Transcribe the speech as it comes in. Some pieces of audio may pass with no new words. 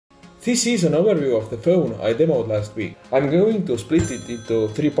This is an overview of the phone I demoed last week. I'm going to split it into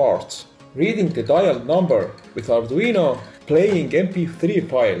 3 parts. Reading the dial number with Arduino, playing MP3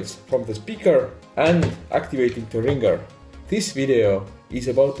 files from the speaker and activating the ringer. This video is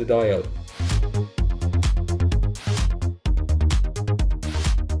about the dial.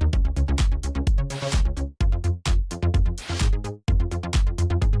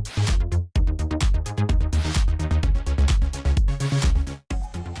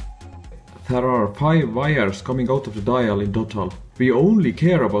 There are 5 wires coming out of the dial in total. We only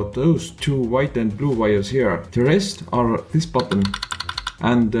care about those 2 white and blue wires here. The rest are this button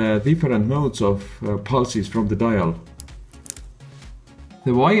and different modes of pulses from the dial.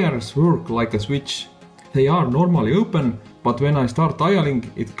 The wires work like a switch. They are normally open, but when I start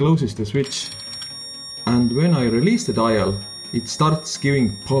dialing, it closes the switch. And when I release the dial, it starts giving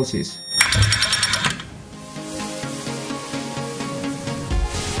pulses.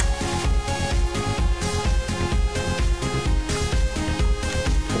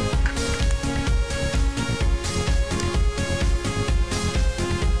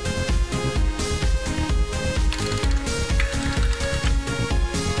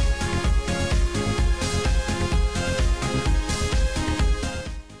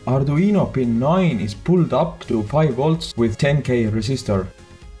 Arduino pin 9 is pulled up to 5 volts with 10k resistor,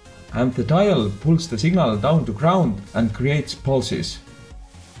 and the dial pulls the signal down to ground and creates pulses.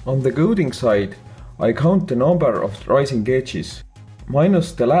 On the coding side, I count the number of rising edges,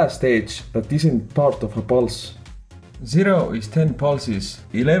 minus the last edge that isn't part of a pulse. 0 is 10 pulses,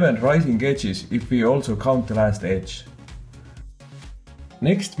 11 rising edges if we also count the last edge.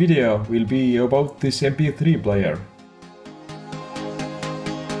 Next video will be about this MP3 player.